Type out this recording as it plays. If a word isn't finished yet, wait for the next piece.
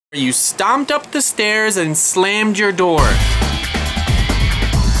You stomped up the stairs and slammed your door.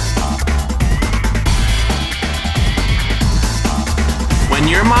 When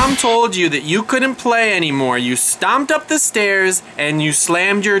your mom told you that you couldn't play anymore, you stomped up the stairs and you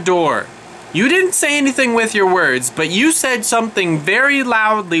slammed your door. You didn't say anything with your words, but you said something very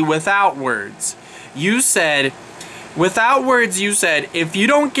loudly without words. Without words, you said, if you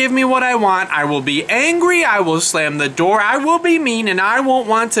don't give me what I want, I will be angry, I will slam the door, I will be mean, and I won't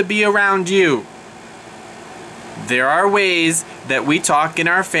want to be around you. There are ways that we talk in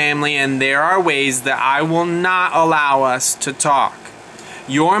our family, and there are ways that I will not allow us to talk.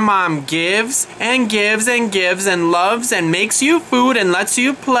 Your mom gives and gives and gives and loves and makes you food and lets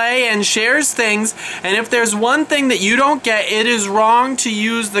you play and shares things, and if there's one thing that you don't get, it is wrong to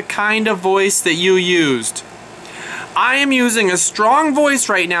use the kind of voice that you used. I am using a strong voice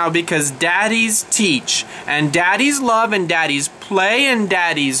right now because daddies teach, and daddies love, and daddies play, and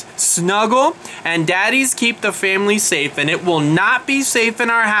daddies snuggle, and daddies keep the family safe, and it will not be safe in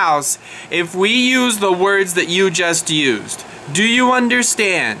our house if we use the words that you just used. Do you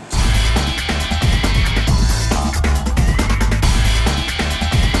understand?